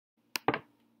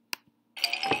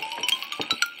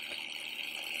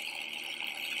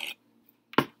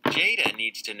Jada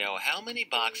needs to know how many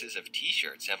boxes of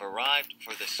t-shirts have arrived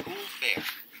for the school fair.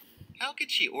 How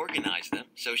could she organize them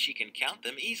so she can count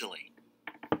them easily?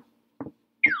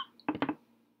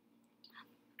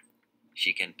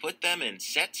 She can put them in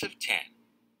sets of 10.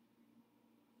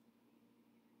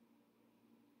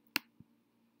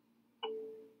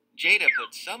 Jada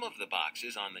put some of the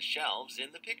boxes on the shelves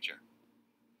in the picture.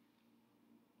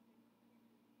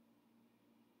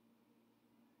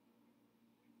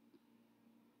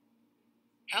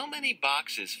 How many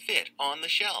boxes fit on the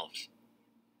shelves?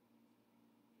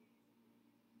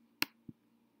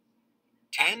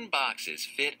 10 boxes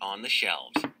fit on the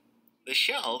shelves. The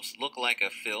shelves look like a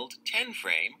filled 10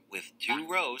 frame with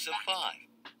 2 rows of 5.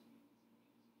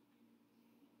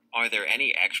 Are there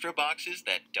any extra boxes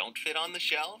that don't fit on the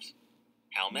shelves?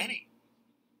 How many?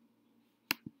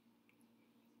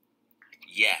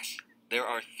 Yes, there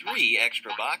are 3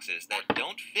 extra boxes that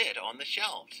don't fit on the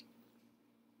shelves.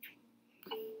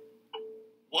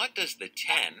 What does the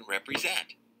 10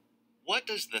 represent? What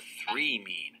does the 3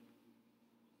 mean?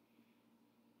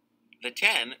 The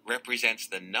 10 represents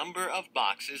the number of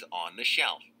boxes on the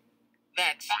shelf.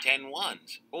 That's 10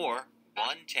 ones, or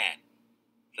 1 10.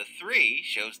 The 3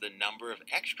 shows the number of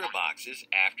extra boxes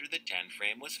after the 10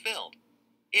 frame was filled.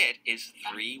 It is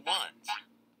 3 ones.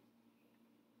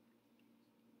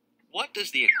 What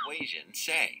does the equation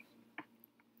say?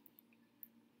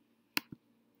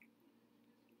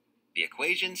 The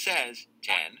equation says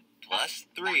 10 plus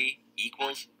 3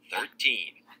 equals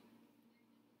 13.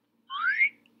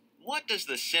 What does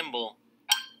the symbol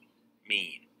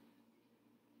mean?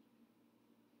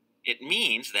 It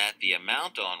means that the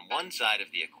amount on one side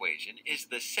of the equation is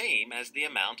the same as the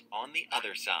amount on the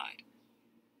other side.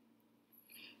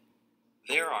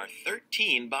 There are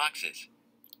 13 boxes.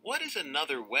 What is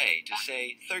another way to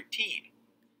say 13?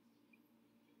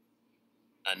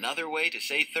 Another way to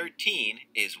say 13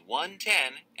 is 1 10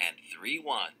 and 3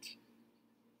 ones.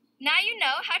 Now you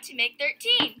know how to make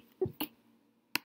 13.